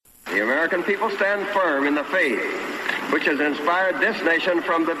the American people stand firm in the faith which has inspired this nation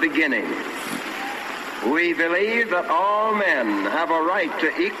from the beginning. We believe that all men have a right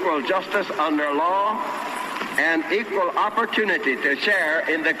to equal justice under law and equal opportunity to share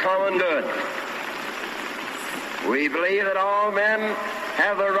in the common good. We believe that all men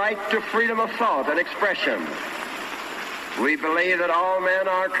have the right to freedom of thought and expression. We believe that all men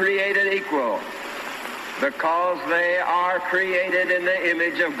are created equal because they are created in the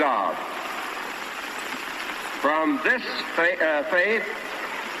image of God. From this faith,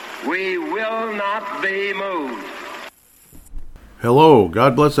 we will not be moved. Hello,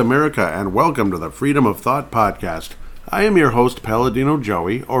 God bless America, and welcome to the Freedom of Thought podcast. I am your host, Palladino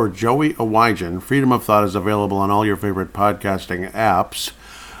Joey, or Joey Awajan. Freedom of Thought is available on all your favorite podcasting apps.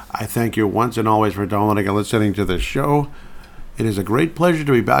 I thank you once and always for downloading and listening to this show. It is a great pleasure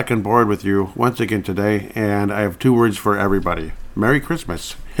to be back on board with you once again today, and I have two words for everybody. Merry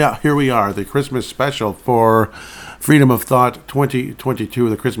Christmas. Yeah, here we are, the Christmas special for Freedom of Thought 2022,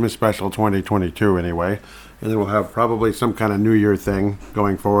 the Christmas special 2022 anyway. And then we'll have probably some kind of New Year thing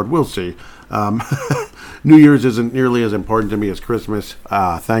going forward. We'll see. New Year's isn't nearly as important to me as Christmas,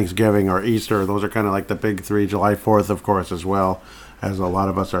 Thanksgiving, or Easter. Those are kind of like the big three. July 4th, of course, as well, as a lot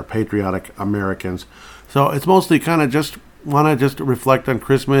of us are patriotic Americans. So it's mostly kind of just want to just reflect on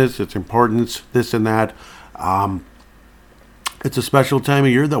Christmas, its importance, this and that. It's a special time of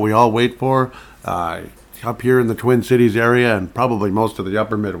year that we all wait for. Up here in the Twin Cities area and probably most of the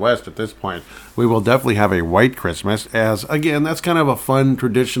upper Midwest at this point, we will definitely have a white Christmas, as again, that's kind of a fun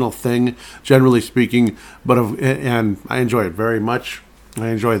traditional thing, generally speaking, and I enjoy it very much. I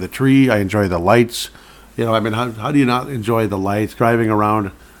enjoy the tree, I enjoy the lights. You know, I mean, how do you not enjoy the lights, driving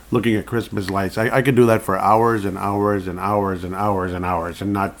around looking at Christmas lights? I could do that for hours and hours and hours and hours and hours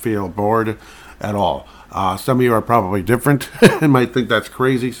and not feel bored at all. Some of you are probably different and might think that's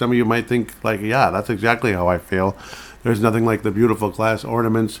crazy. Some of you might think, like, yeah, that's exactly how I feel. There's nothing like the beautiful glass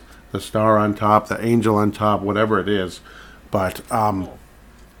ornaments, the star on top, the angel on top, whatever it is. But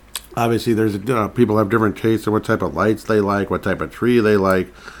obviously, there's people have different tastes of what type of lights they like, what type of tree they like.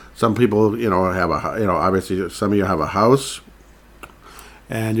 Some people, obviously, some of you have a house,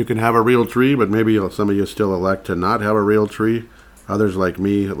 and you can have a real tree, but maybe some of you still elect to not have a real tree. Others, like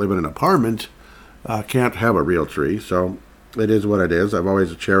me, that live in an apartment, can't have a real tree, so it is what it is. I've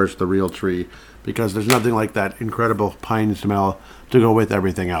always cherished the real tree because there's nothing like that incredible pine smell to go with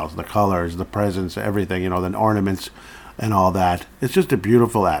everything else. The colors, the presents, everything, the ornaments and all that. It's just a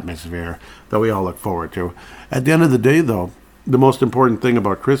beautiful atmosphere that we all look forward to. At the end of the day, though, the most important thing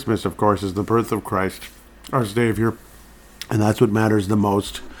about Christmas, of course, is the birth of Christ, our Savior, and that's what matters the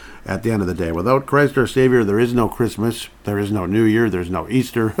most. At the end of the day, without Christ our Savior, there is no Christmas, there is no New Year, there's no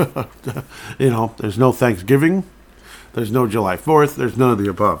Easter, there's no Thanksgiving, there's no July 4th, there's none of the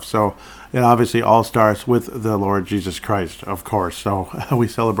above. So it obviously all starts with the Lord Jesus Christ, of course. So we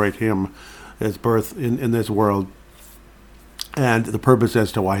celebrate Him, His birth in this world, and the purpose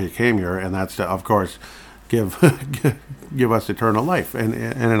as to why He came here, and that's to, of course, give us eternal life, and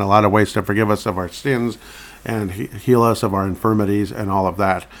in a lot of ways to forgive us of our sins and heal us of our infirmities and all of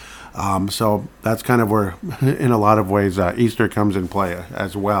that. So that's kind of where, in a lot of ways, Easter comes in play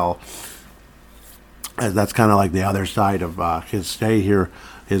as well. As that's kind of like the other side of His stay here,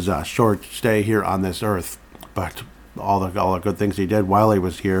 His short stay here on this earth. But all the good things He did while He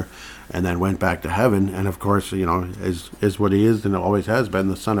was here, and then went back to heaven. And of course, is what He is and always has been,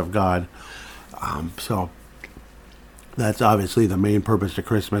 the Son of God. So that's obviously the main purpose of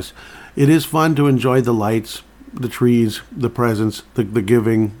Christmas. It is fun to enjoy the lights, the trees, the presents, the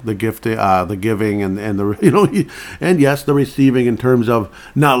giving, the gift, the giving, and the and yes, the receiving, in terms of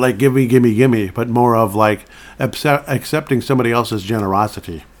not like gimme, but more of like accepting somebody else's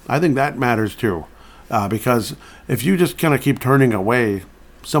generosity. I think that matters too, because if you just kind of keep turning away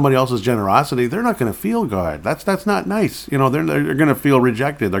somebody else's generosity, they're not going to feel good. That's not nice. They're going to feel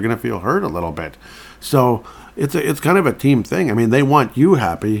rejected. They're going to feel hurt a little bit. So it's kind of a team thing. I mean, they want you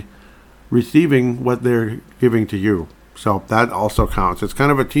happy receiving what they're giving to you. So that also counts. It's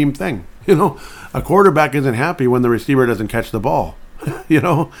kind of a team thing. A quarterback isn't happy when the receiver doesn't catch the ball.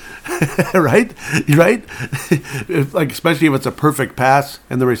 Right? Like, especially if it's a perfect pass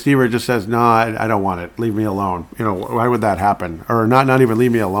and the receiver just says, no, I don't want it. Leave me alone. Why would that happen? Or not even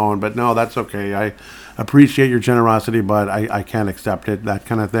leave me alone, but no, that's okay. I appreciate your generosity, but I can't accept it, that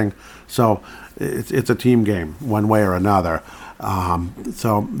kind of thing. So it's a team game one way or another.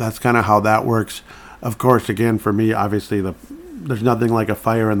 So that's kind of how that works. Of course, again, for me, obviously, there's nothing like a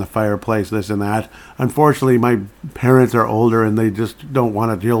fire in the fireplace, this and that. Unfortunately, my parents are older and they just don't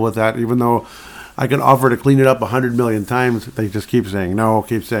want to deal with that, even though I can offer to clean it up 100 million times. They just keep saying no,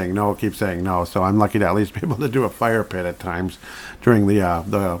 keep saying no, keep saying no. So I'm lucky to at least be able to do a fire pit at times during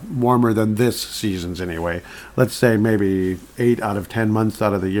the warmer than this seasons anyway. Let's say maybe 8 out of 10 months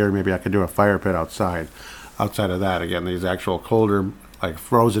out of the year, maybe I could do a fire pit outside. Outside of that, again, these actual colder, like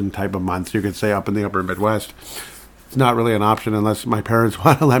frozen type of months, you could say up in the upper Midwest, it's not really an option unless my parents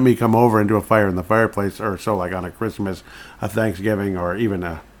want to let me come over and do a fire in the fireplace or so, like on a Christmas, a Thanksgiving, or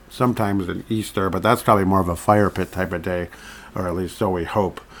even sometimes an Easter, but that's probably more of a fire pit type of day, or at least so we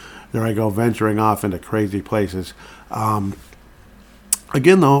hope. There I go, venturing off into crazy places. Again,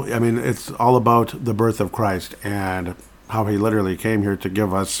 though, I mean, it's all about the birth of Christ and how he literally came here to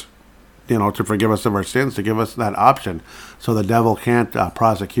give us, to forgive us of our sins, to give us that option so the devil can't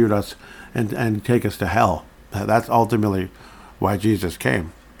prosecute us and take us to hell. That's ultimately why Jesus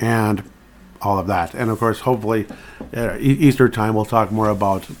came, and all of that. And of course, hopefully, Easter time, we'll talk more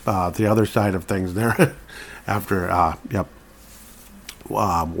about the other side of things there after,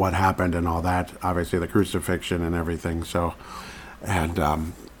 what happened and all that. Obviously, the crucifixion and everything. So, and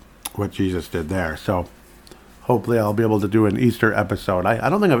what Jesus did there. So, hopefully, I'll be able to do an Easter episode. I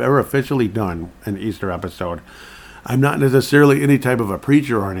don't think I've ever officially done an Easter episode. I'm not necessarily any type of a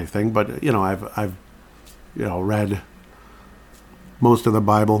preacher or anything, but I've read most of the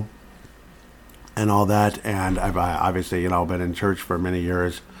Bible and all that, and I've obviously been in church for many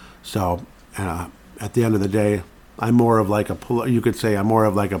years. So at the end of the day, I'm more of like you could say I'm more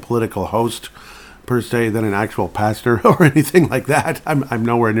of like a political host per se than an actual pastor or anything like that. I'm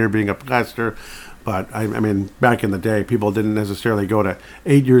nowhere near being a pastor, but I mean, back in the day, people didn't necessarily go to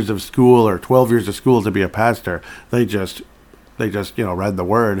 8 years of school or 12 years of school to be a pastor. They just read the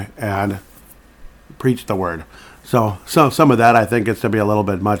word and preached the word. So some of that I think gets to be a little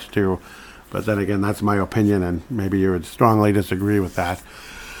bit much too. But then again, that's my opinion, and maybe you would strongly disagree with that.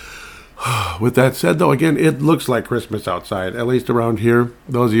 With that said, though, again, it looks like Christmas outside, at least around here.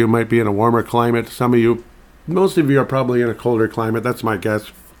 Those of you might be in a warmer climate. Most of you are probably in a colder climate. That's my guess,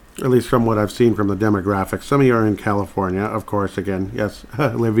 at least from what I've seen from the demographics. Some of you are in California, of course, again. Yes,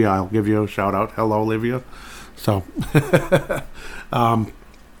 Olivia, I'll give you a shout out. Hello, Olivia. So,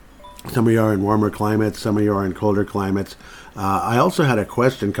 some of you are in warmer climates. Some of you are in colder climates. I also had a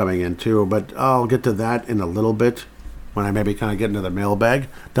question coming in, too, but I'll get to that in a little bit when I maybe kind of get into the mailbag.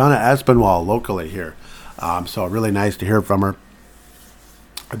 Donna Aspinwall, locally here. So really nice to hear from her.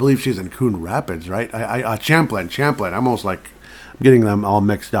 I believe she's in Coon Rapids, right? Champlin. I'm almost like getting them all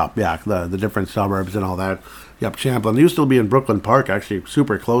mixed up. Yeah, the different suburbs and all that. Yep, Champlin. They used to be in Brooklyn Park, actually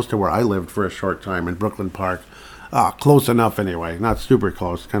super close to where I lived for a short time in Brooklyn Park. Close enough anyway, not super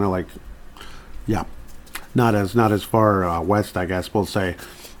close. Kind of like, yeah, not as far west, I guess we'll say.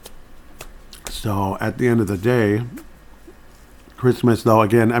 So at the end of the day, Christmas, though,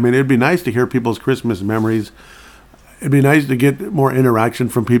 again, I mean, it'd be nice to hear people's Christmas memories. It'd be nice to get more interaction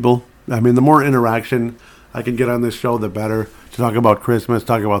from people. I mean, the more interaction I can get on this show, the better. To talk about Christmas,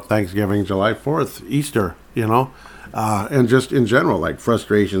 talk about Thanksgiving, July 4th, Easter, and just in general, like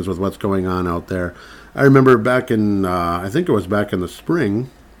frustrations with what's going on out there. I remember back in, I think it was back in the spring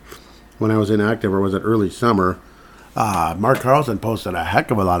when I was inactive, or was it early summer, Mark Carlson posted a heck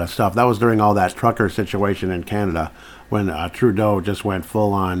of a lot of stuff. That was during all that trucker situation in Canada when Trudeau just went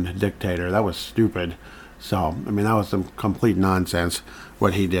full-on dictator. That was stupid. So, I mean, that was some complete nonsense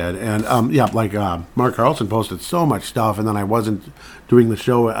what he did. And, Mark Carlson posted so much stuff, and then I wasn't doing the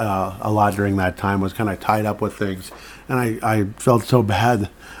show a lot during that time, was kind of tied up with things. And I felt so bad,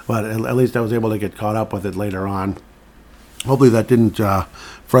 but at least I was able to get caught up with it later on. Hopefully that didn't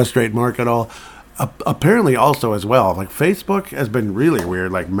frustrate Mark at all. Apparently also as well, like Facebook has been really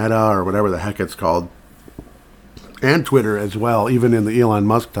weird, like Meta or whatever the heck it's called, and Twitter as well, even in the Elon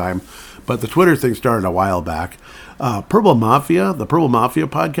Musk time. But the Twitter thing started a while back. The Purple Mafia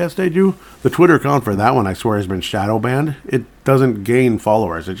podcast I do, the Twitter account for that one, I swear, has been shadow banned. It doesn't gain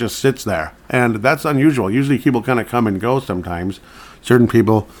followers. It just sits there. And that's unusual. Usually people kind of come and go sometimes. Certain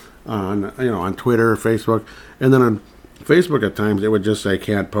people on Twitter or Facebook. And then on Facebook at times, it would just say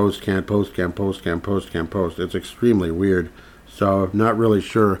can't post. It's extremely weird. So not really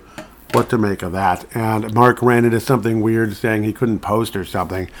sure what to make of that. And Mark ran into something weird saying he couldn't post or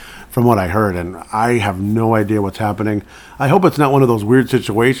something from what I heard, and I have no idea what's happening. I hope it's not one of those weird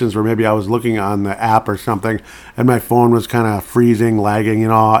situations where maybe I was looking on the app or something and my phone was kind of freezing, lagging.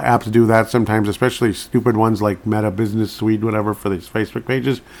 Apps do that sometimes, especially stupid ones like Meta Business Suite, whatever, for these Facebook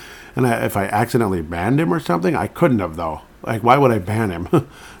pages. And if I accidentally banned him or something, I couldn't have, though. Like, why would I ban him?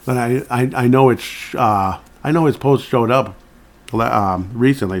 But I know I know his post showed up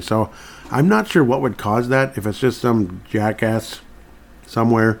recently, so I'm not sure what would cause that. If it's just some jackass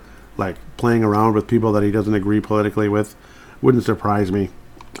somewhere like playing around with people that he doesn't agree politically with. Wouldn't surprise me.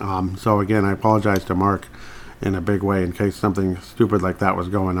 So again, I apologize to Mark in a big way in case something stupid like that was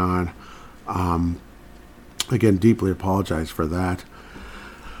going on. Again, deeply apologize for that.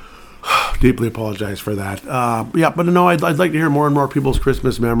 Deeply apologize for that. Yeah, but no, I'd like to hear more and more people's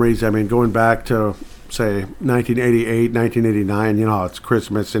Christmas memories. I mean, going back to, say, 1988, 1989, you know how it's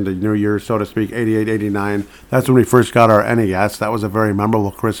Christmas into New Year, so to speak, 88, 89. That's when we first got our NES. That was a very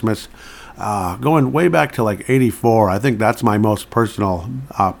memorable Christmas. Going way back to like 84, I think that's my most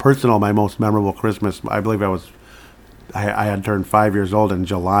my most memorable Christmas. I believe I had turned 5 years old in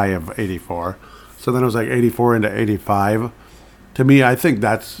July of 84. So then it was like 84 into 85. To me, I think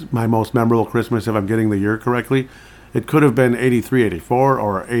that's my most memorable Christmas if I'm getting the year correctly. It could have been 83, 84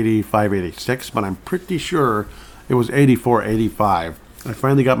 or 85, 86, but I'm pretty sure it was 84, 85. I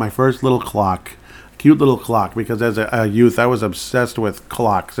finally got my first little clock, cute little clock, because as a youth, I was obsessed with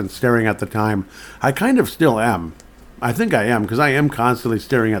clocks and staring at the time. I kind of still am. I think I am, because I am constantly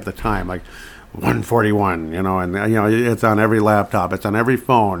staring at the time, like 1:41, you know, and you know it's on every laptop, it's on every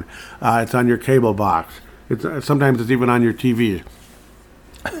phone, it's on your cable box. Sometimes it's even on your TV.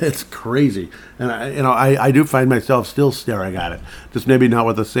 It's crazy, and I do find myself still staring at it, just maybe not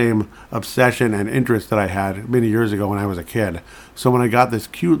with the same obsession and interest that I had many years ago when I was a kid. So when I got this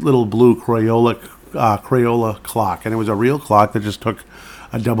cute little blue Crayola clock, and it was a real clock that just took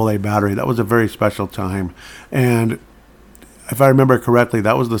a AA battery, that was a very special time. And if I remember correctly,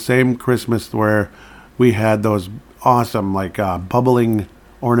 that was the same Christmas where we had those awesome bubbling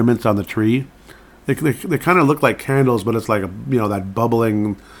ornaments on the tree. They kind of look like candles, but it's like that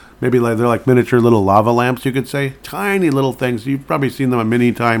bubbling, maybe like they're like miniature little lava lamps, you could say. Tiny little things. You've probably seen them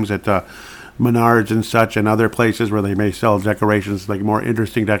many times at Menards and such, and other places where they may sell decorations, like more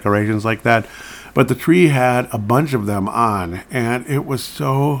interesting decorations like that. But the tree had a bunch of them on, and it was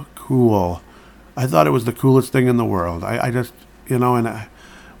so cool. I thought it was the coolest thing in the world. I just, when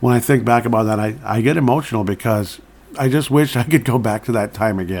I think back about that, I get emotional because I just wish I could go back to that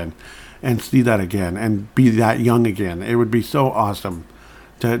time again and see that again and be that young again. It would be so awesome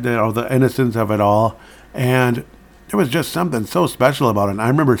to the innocence of it all. And there was just something so special about it. And I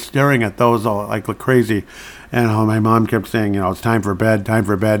remember staring at those all like crazy, and how my mom kept saying, it's time for bed, time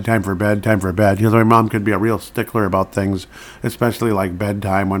for bed, time for bed, time for bed. My mom could be a real stickler about things, especially like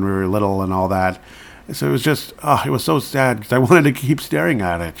bedtime when we were little and all that. So it was just, it was so sad because I wanted to keep staring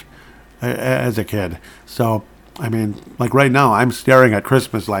at it as a kid. So, I mean, like right now, I'm staring at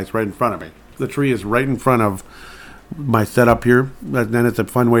Christmas lights right in front of me. The tree is right in front of my setup here. Then it's a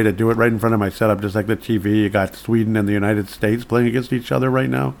fun way to do it, right in front of my setup, just like the TV. You got Sweden and the United States playing against each other right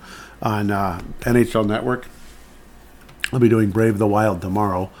now on NHL Network. I'll be doing Brave the Wild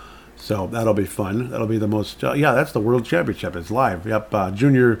tomorrow, so that'll be fun. That'll be the most, that's the World Championship. It's live. Yep,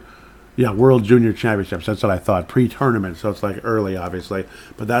 World Junior Championships. That's what I thought. Pre-tournament, so it's like early, obviously.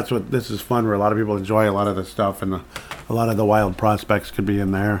 But this is fun, where a lot of people enjoy a lot of the stuff, and a lot of the wild prospects could be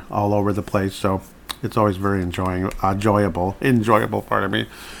in there all over the place. So it's always very enjoyable, pardon me.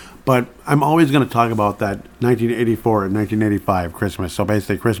 But I'm always going to talk about that 1984 and 1985 Christmas. So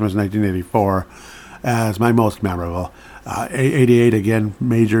basically Christmas 1984 as my most memorable. 88 again,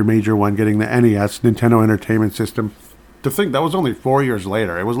 major one, getting the NES, Nintendo Entertainment System. To think that was only 4 years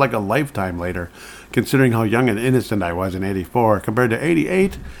later. It was like a lifetime later, considering how young and innocent I was in 84 compared to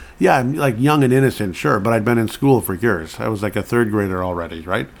 88. Yeah, I'm like young and innocent, sure, but I'd been in school for years. I was like a third grader already,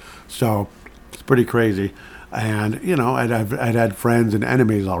 right? So it's pretty crazy. And, I'd had friends and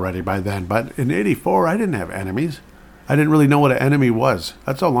enemies already by then. But in 84, I didn't have enemies. I didn't really know what an enemy was.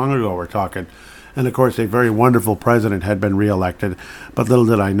 That's how long ago we're talking. And, of course, a very wonderful president had been reelected. But little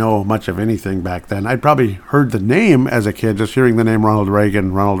did I know much of anything back then. I'd probably heard the name as a kid, just hearing the name Ronald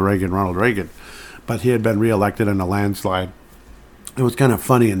Reagan. But he had been reelected in a landslide. It was kind of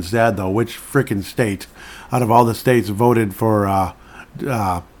funny and sad, though, which frickin' state out of all the states voted for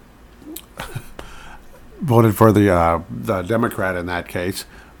the Democrat in that case,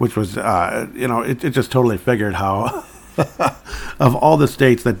 which was, it just totally figured how... of all the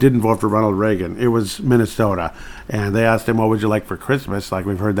states that didn't vote for Ronald Reagan, it was Minnesota. And they asked him, what would you like for Christmas? Like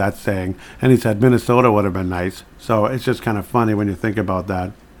we've heard that saying. And he said Minnesota would have been nice. So it's just kind of funny when you think about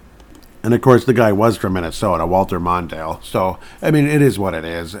that. And of course, the guy was from Minnesota, Walter Mondale. So, I mean, it is what it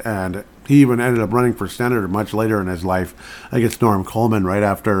is. And he even ended up running for senator much later in his life against Norm Coleman, right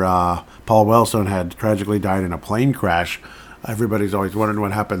after Paul Wellstone had tragically died in a plane crash. Everybody's always wondering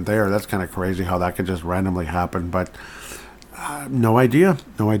what happened there. That's kind of crazy how that could just randomly happen. But no idea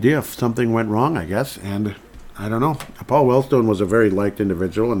if something went wrong, I guess. And I don't know. Paul Wellstone was a very liked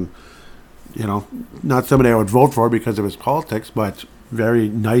individual, and not somebody I would vote for because of his politics, but very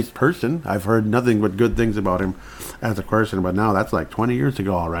nice person. I've heard nothing but good things about him as a person, but now that's like 20 years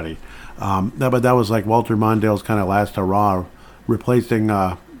ago already. But that was like Walter Mondale's kind of last hurrah, replacing,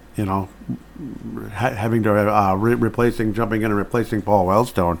 having to jumping in and replacing Paul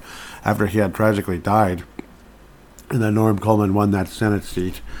Wellstone after he had tragically died. And then Norm Coleman won that Senate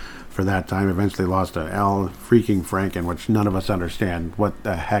seat for that time, eventually lost to Al freaking Franken, which none of us understand what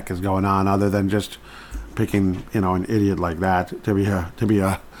the heck is going on other than just picking, an idiot like that to be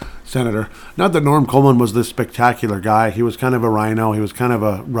a senator. Not that Norm Coleman was this spectacular guy. He was kind of a rhino. He was kind of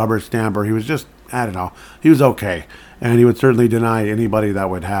a rubber stamper. He was just, I don't know, he was okay. And he would certainly deny anybody that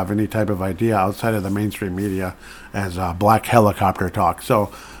would have any type of idea outside of the mainstream media as black helicopter talk.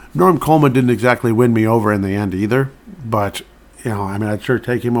 So Norm Coleman didn't exactly win me over in the end either, but I'd sure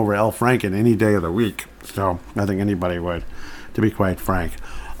take him over Al Franken any day of the week. So I think anybody would, to be quite frank.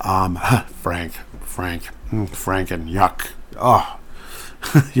 Franken, yuck. Oh,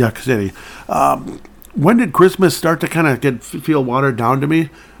 yuck city. When did Christmas start to kind of feel watered down to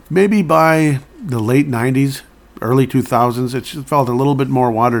me? Maybe by the late 90s, early 2000s. It just felt a little bit more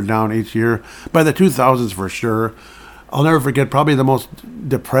watered down each year. By the 2000s for sure. I'll never forget, probably the most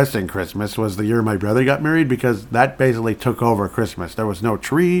depressing Christmas was the year my brother got married, because that basically took over Christmas. There was no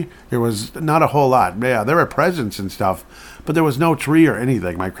tree. There was not a whole lot. Yeah, there were presents and stuff, but there was no tree or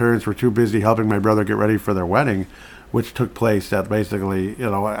anything. My parents were too busy helping my brother get ready for their wedding, which took place at basically,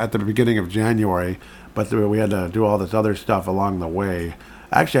 at the beginning of January, but we had to do all this other stuff along the way.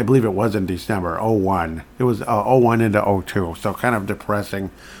 Actually, I believe it was in December, 01. It was 01 into 02, so kind of depressing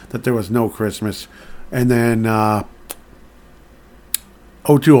that there was no Christmas. And then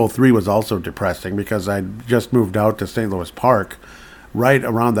 0203 was also depressing because I just moved out to St. Louis Park right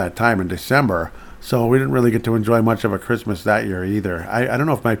around that time in December, so we didn't really get to enjoy much of a Christmas that year either. I don't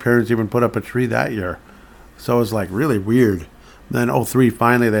know if my parents even put up a tree that year, so it was like really weird. Then 03,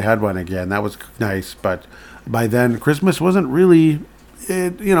 finally they had one again. That was nice, but by then Christmas wasn't really...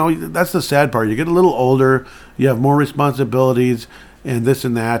 that's the sad part. You get a little older, you have more responsibilities and this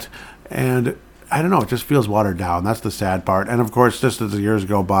and that, and I don't know, it just feels watered down. That's the sad part. And of course, just as the years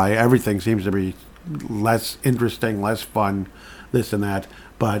go by, everything seems to be less interesting, less fun, this and that.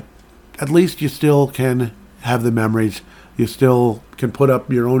 But at least you still can have the memories. You still can put up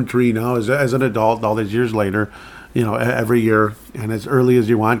your own tree now as an adult all these years later, every year, and as early as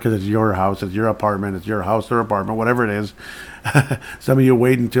you want, because it's your house, it's your apartment, it's your house or apartment, whatever it is. Some of you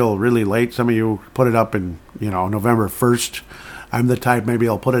wait until really late. Some of you put it up in, November 1st. I'm the type, maybe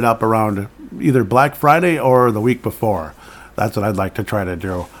I'll put it up around either Black Friday or the week before. That's what I'd like to try to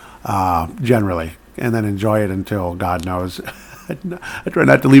do, generally, and then enjoy it until God knows. I try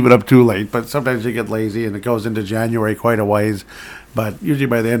not to leave it up too late, but sometimes you get lazy and it goes into January quite a ways. But usually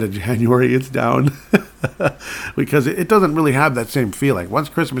by the end of January, it's down because it doesn't really have that same feeling. Once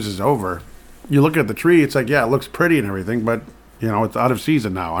Christmas is over, you look at the tree, it's like, yeah, it looks pretty and everything, but, it's out of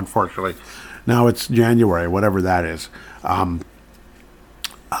season now, unfortunately. Now it's January, whatever that is.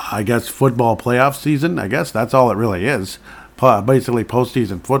 I guess football playoff season, I guess that's all it really is. Basically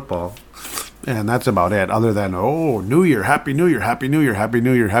postseason football. And that's about it, other than, New Year, Happy New Year, Happy New Year, Happy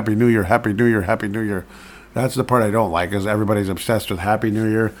New Year, Happy New Year, Happy New Year, Happy New Year. That's the part I don't like, is everybody's obsessed with Happy New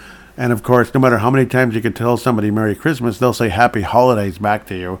Year. And of course, no matter how many times you can tell somebody Merry Christmas, they'll say Happy Holidays back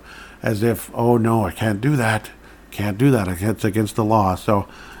to you, as if, oh no, I can't do that. Can't do that. It's against the law. So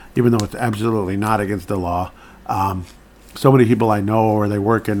even though it's absolutely not against the law, so many people I know, or they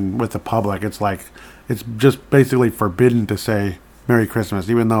work with the public, it's like, it's just basically forbidden to say Merry Christmas,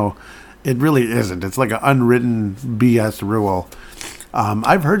 even though it really isn't. It's like an unwritten BS rule.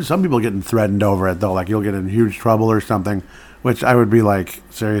 I've heard some people getting threatened over it, though, like you'll get in huge trouble or something, which I would be like,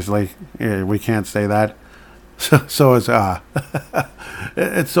 seriously, we can't say that. So it's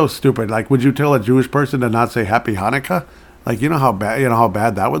it's so stupid. Like, would you tell a Jewish person to not say Happy Hanukkah? Like, how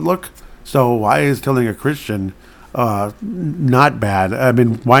bad that would look? So why is telling a Christian not bad? I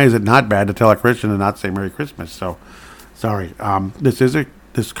mean, why is it not bad to tell a Christian to not say Merry Christmas? So, sorry.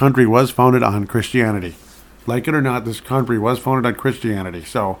 This country was founded on Christianity. Like it or not, this country was founded on Christianity.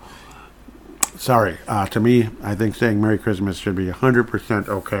 So, sorry. To me, I think saying Merry Christmas should be 100%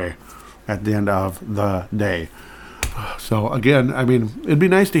 okay at the end of the day. So, again, I mean, it'd be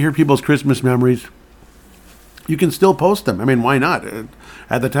nice to hear people's Christmas memories. You can still post them. I mean, why not?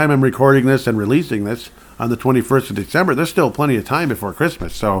 At the time I'm recording this and releasing this on the 21st of December, there's still plenty of time before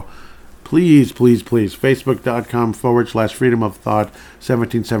Christmas. So, please, Facebook.com/Freedom of Thought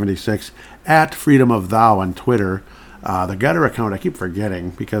 1776, at Freedom of Thou on Twitter. The Getter account, I keep forgetting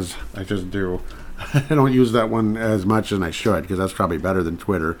because I just do. I don't use that one as much as I should, because that's probably better than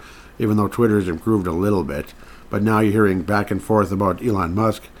Twitter, even though Twitter has improved a little bit. but now you're hearing back and forth about Elon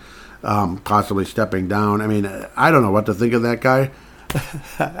Musk possibly stepping down. I mean, I don't know what to think of that guy.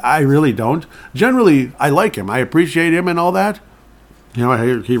 I really don't. Generally, I like him. I appreciate him and all that. You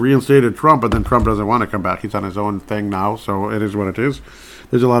know, he reinstated Trump, but then Trump doesn't want to come back. He's on his own thing now, so it is what it is.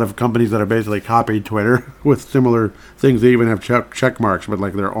 There's a lot of companies that have basically copied Twitter with similar things. They even have check marks, but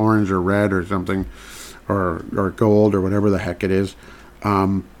like they're orange or red or something, or gold or whatever the heck it is.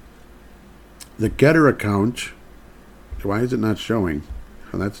 The Getter account, why is it not showing?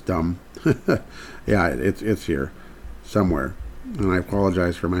 Oh, that's dumb. Yeah, it's here somewhere. And I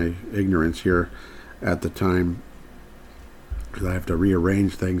apologize for my ignorance here at the time, because I have to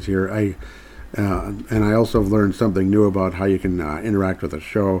rearrange things here. And I also learned something new about how you can interact with the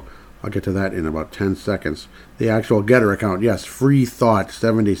show. I'll get to that in about 10 seconds. The actual Getter account, yes,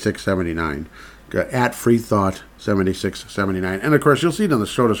 FreeThought7679. At FreeThought7679. And of course, you'll see it in the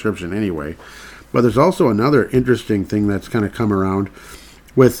show description anyway. But there's also another interesting thing that's kind of come around.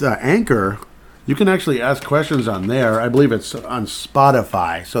 With Anchor, you can actually ask questions on there. I believe it's on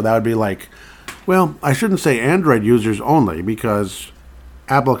Spotify. So that would be like, well, I shouldn't say Android users only, because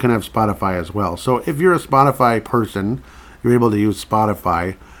Apple can have Spotify as well. So if you're a Spotify person, you're able to use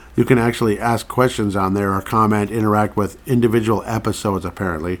Spotify. You can actually ask questions on there or comment, interact with individual episodes,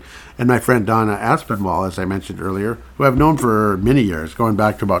 apparently. And my friend Donna Aspinwall, as I mentioned earlier, who I've known for many years, going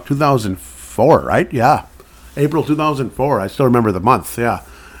back to about 2004, right? Yeah. April 2004. I still remember the month. Yeah.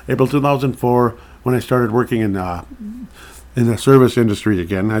 April 2004, when I started working in the service industry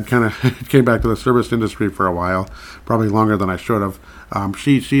again. I'd kind of came back to the service industry for a while, probably longer than I should have.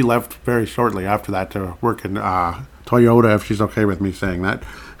 She left very shortly after that to work in Toyota, if she's okay with me saying that.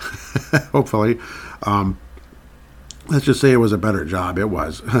 Hopefully. Let's just say it was a better job. It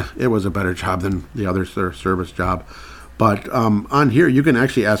was. It was a better job than the other service job. But on here, you can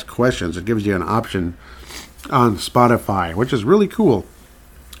actually ask questions. It gives you an option on Spotify, which is really cool.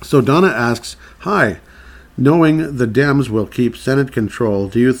 So Donna asks, hi, knowing the Dems will keep Senate control,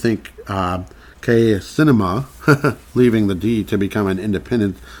 do you think Kay Sinema leaving the D to become an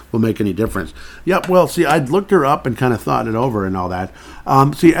independent will make any difference? Yep, well, see, I'd looked her up and kind of thought it over and all that.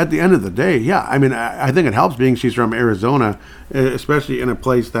 See, at the end of the day, yeah, I mean, I think it helps being she's from Arizona, especially in a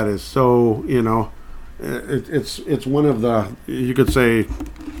place that is so, you know, it's one of the, you could say,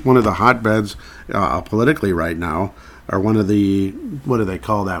 one of the hotbeds politically right now, or one of the, what do they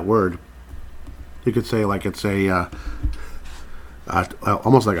call that word? You could say like it's a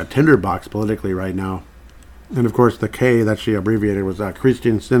almost like a tinderbox politically right now. And of course, the K that she abbreviated was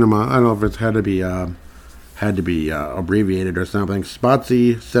Christian Sinema. I don't know if it's had to be abbreviated or something.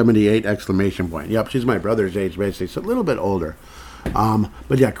 Spotsy 78 exclamation point. Yep, she's my brother's age basically, so a little bit older.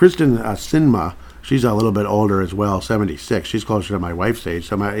 But yeah, Kristen Sinema. She's a little bit older as well, 76. She's closer to my wife's age.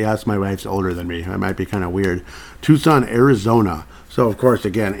 So yes, my wife's older than me. It might be kind of weird. Tucson, Arizona. So, of course,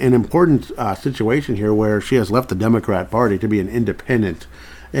 again, an important situation here where she has left the Democrat Party to be an independent.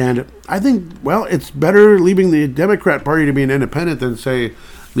 And I think, well, it's better leaving the Democrat Party to be an independent than, say,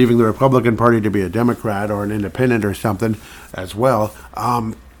 leaving the Republican Party to be a Democrat or an independent or something as well.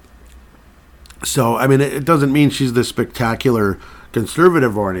 So, I mean, it doesn't mean she's this spectacular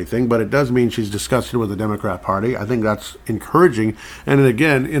conservative or anything, but it does mean she's disgusted with the Democrat Party. I think that's encouraging. And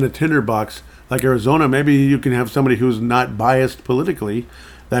again, in a tinderbox like Arizona, maybe you can have somebody who's not biased politically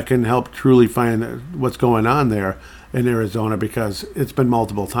that can help truly find what's going on there in Arizona, because it's been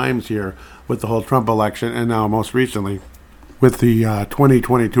multiple times here with the whole Trump election, and now most recently with the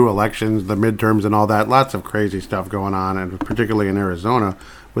 2022 elections, the midterms and all that. Lots of crazy stuff going on, and particularly in Arizona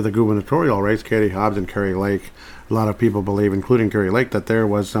with the gubernatorial race, Katie Hobbs and Kari Lake. A lot of people believe, including Kari Lake, that there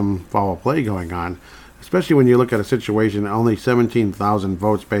was some foul play going on, especially when you look at a situation, only 17,000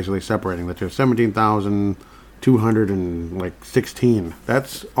 votes basically separating the two. 17,216.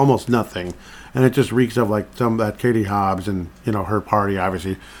 That's almost nothing. And it just reeks of like some that Katie Hobbs and, you know, her party,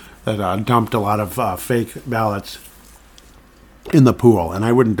 obviously, that dumped a lot of fake ballots in the pool, and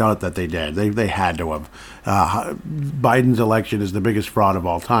I wouldn't doubt that they did. They had to have. Biden's election is the biggest fraud of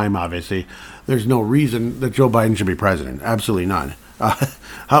all time, obviously. There's no reason that Joe Biden should be president. Absolutely none.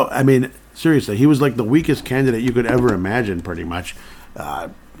 I mean, seriously, he was like the weakest candidate you could ever imagine, pretty much.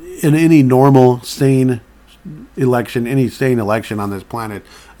 In any normal, sane election, any sane election on this planet,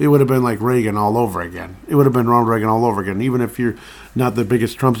 it would have been like Reagan all over again. It would have been Ronald Reagan all over again. Even if you're not the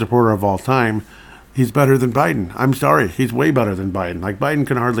biggest Trump supporter of all time, he's better than Biden. I'm sorry. He's way better than Biden. Like, Biden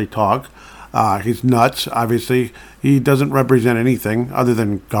can hardly talk. He's nuts, obviously. He doesn't represent anything other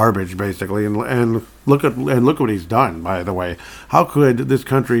than garbage, basically. And look what he's done, by the way. How could this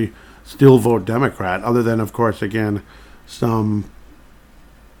country still vote Democrat, other than, of course, again, some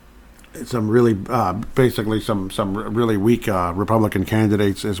some really, basically some really weak Republican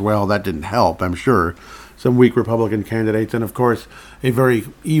candidates as well. That didn't help, I'm sure. Some weak Republican candidates, and of course, a very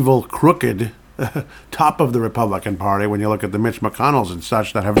evil, crooked top of the Republican Party. When you look at the Mitch McConnells and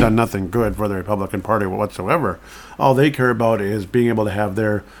such that have done nothing good for the Republican Party whatsoever, all they care about is being able to have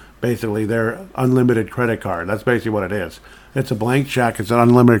their unlimited credit card. That's basically what it is. It's a blank check. It's an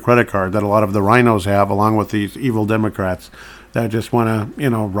unlimited credit card that a lot of the rhinos have, along with these evil Democrats that just want to,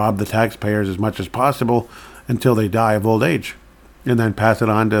 rob the taxpayers as much as possible until they die of old age, and then pass it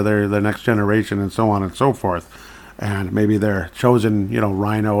on to their next generation, and so on and so forth. And maybe their chosen,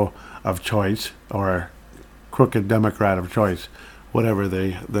 rhino of choice or crooked Democrat of choice, whoever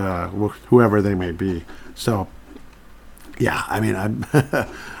they may be. So, yeah, I mean,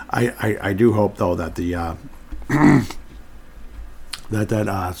 I do hope though that the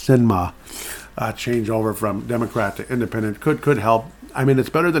Sinma change over from Democrat to Independent could help. I mean, it's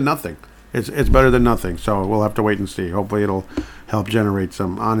better than nothing. It's better than nothing. So we'll have to wait and see. Hopefully, it'll help generate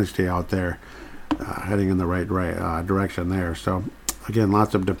some honesty out there, heading in the right direction there. So again,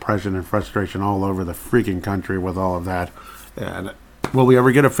 lots of depression and frustration all over the freaking country with all of that. And will we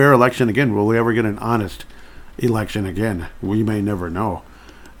ever get a fair election again? Will we ever get an honest election again? We may never know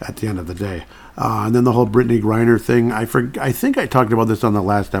at the end of the day. And then the whole Brittany Griner thing. I think I talked about this on the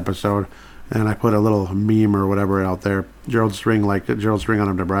last episode, and I put a little meme or whatever out there. Gerald String liked it. Gerald String out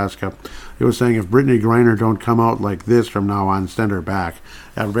of Nebraska. He was saying if Brittany Griner don't come out like this from now on, send her back.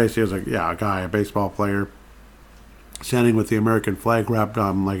 And basically, it was a baseball player, standing with the American flag wrapped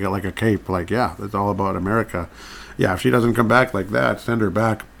on like a cape. Like, yeah, it's all about America. Yeah, if she doesn't come back like that, send her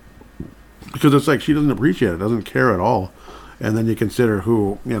back. Because it's like she doesn't appreciate it, doesn't care at all. And then you consider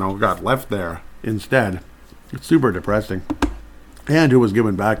who, got left there instead. It's super depressing. And who was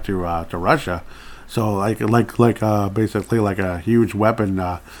given back to Russia. So basically like a huge weapon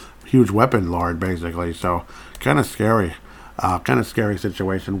lord, basically. So kind of scary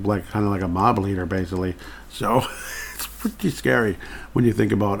situation, kind of like a mob leader, basically. So it's pretty scary when you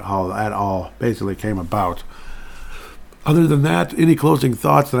think about how that all basically came about. Other than that, any closing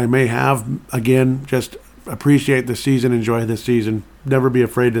thoughts that I may have? Again, just appreciate the season, enjoy this season. Never be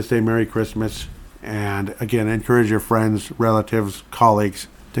afraid to say Merry Christmas. And again, encourage your friends, relatives, colleagues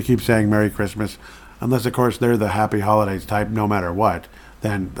to keep saying Merry Christmas. Unless, of course, they're the Happy Holidays type no matter what,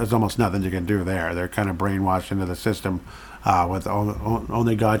 then there's almost nothing you can do there. They're kind of brainwashed into the system. With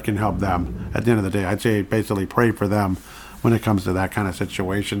only God can help them. At the end of the day, I'd say basically pray for them when it comes to that kind of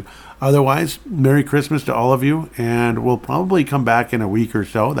situation. Otherwise, Merry Christmas to all of you, and we'll probably come back in a week or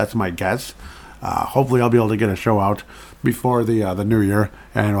so. That's my guess. Hopefully I'll be able to get a show out before the new year,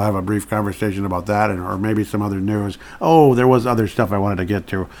 and we'll have a brief conversation about that, or maybe some other news. Oh, there was other stuff I wanted to get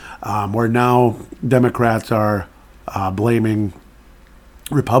to. Where now Democrats are blaming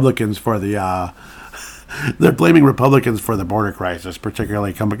Republicans for the they're blaming Republicans for the border crisis,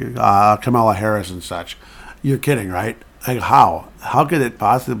 particularly Kamala Harris and such. You're kidding, right? Like, how? How could it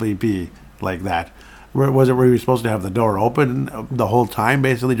possibly be like that? Were we supposed to have the door open the whole time,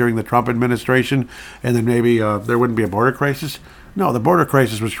 basically, during the Trump administration, and then maybe there wouldn't be a border crisis? No, the border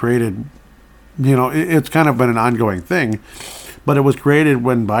crisis was created, it's kind of been an ongoing thing, but it was created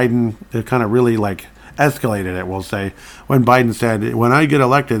when Biden kind of really, escalated it, we'll say, when Biden said, when I get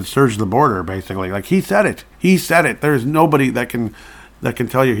elected, surge the border, basically. Like, he said it. He said it. There's nobody that can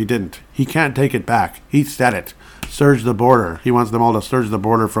tell you he didn't. He can't take it back. He said it. Surge the border. He wants them all to surge the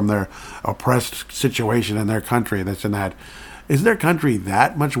border from their oppressed situation in their country, this and that. Is their country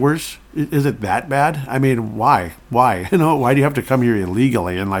that much worse? Is it that bad? I mean, why? Why? Why do you have to come here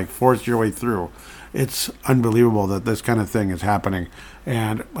illegally and force your way through? It's unbelievable that this kind of thing is happening.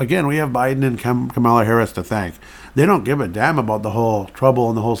 And again, we have Biden and Kamala Harris to thank. They don't give a damn about the whole trouble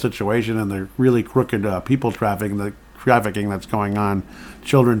and the whole situation and the really crooked people trafficking that's going on,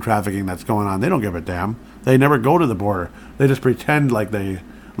 children trafficking that's going on. They don't give a damn. They never go to the border. They just pretend like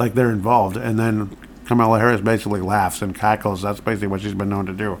they're involved, and then Kamala Harris basically laughs and cackles. That's basically what she's been known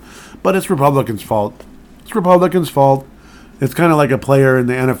to do. But it's Republicans' fault. It's Republicans' fault. It's kind of like a player in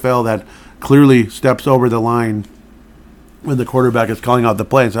the NFL that clearly steps over the line when the quarterback is calling out the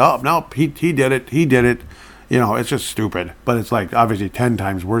play and says, oh, no, he did it. He did it. It's just stupid. But it's obviously 10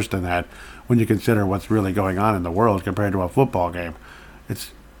 times worse than that when you consider what's really going on in the world compared to a football game.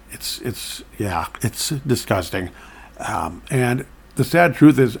 It's disgusting. And the sad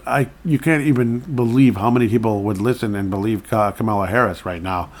truth is you can't even believe how many people would listen and believe Kamala Harris right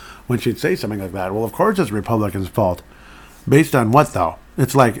now when she'd say something like that. Well, of course it's Republicans' fault. Based on what, though?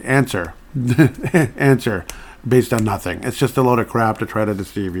 It's answer. Answer based on nothing. It's just a load of crap to try to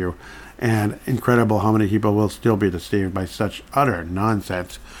deceive you. And incredible how many people will still be deceived by such utter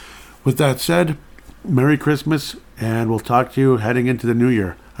nonsense. With that said, Merry Christmas, and we'll talk to you heading into the new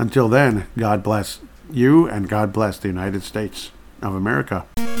year. Until then, God bless you and God bless the United States of America.